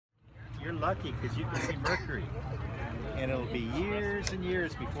you're lucky because you can see Mercury. And it'll be years and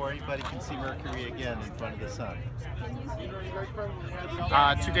years before anybody can see Mercury again in front of the sun.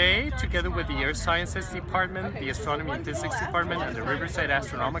 Today, together with the Earth Sciences Department, the Astronomy and Physics Department, and the Riverside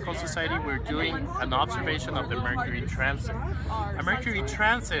Astronomical Society, we're doing an observation of the Mercury Transit. A Mercury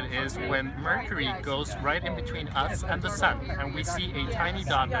Transit is when Mercury goes right in between us and the sun, and we see a tiny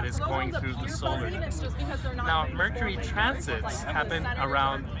dot that is going through the solar disk. Now, Mercury Transits happen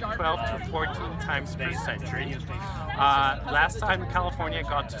around 12 to 14 times per century. Last time California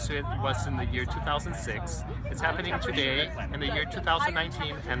got to see it was in the year 2006. It's happening today in the year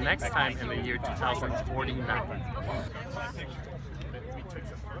 2019 and next time in the year 2049.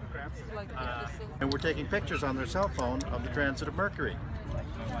 And we're taking pictures on their cell phone of the transit of Mercury.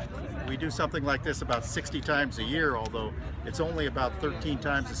 We do something like this about 60 times a year, although it's only about 13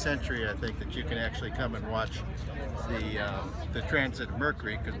 times a century, I think, that you can actually come and watch the transit of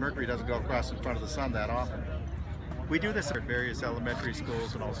Mercury, because Mercury doesn't go across in front of the sun that often. We do this at various elementary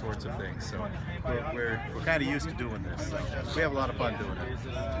schools and all sorts of things, so we're kind of used to doing this. We have a lot of fun doing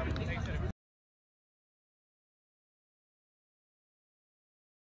it.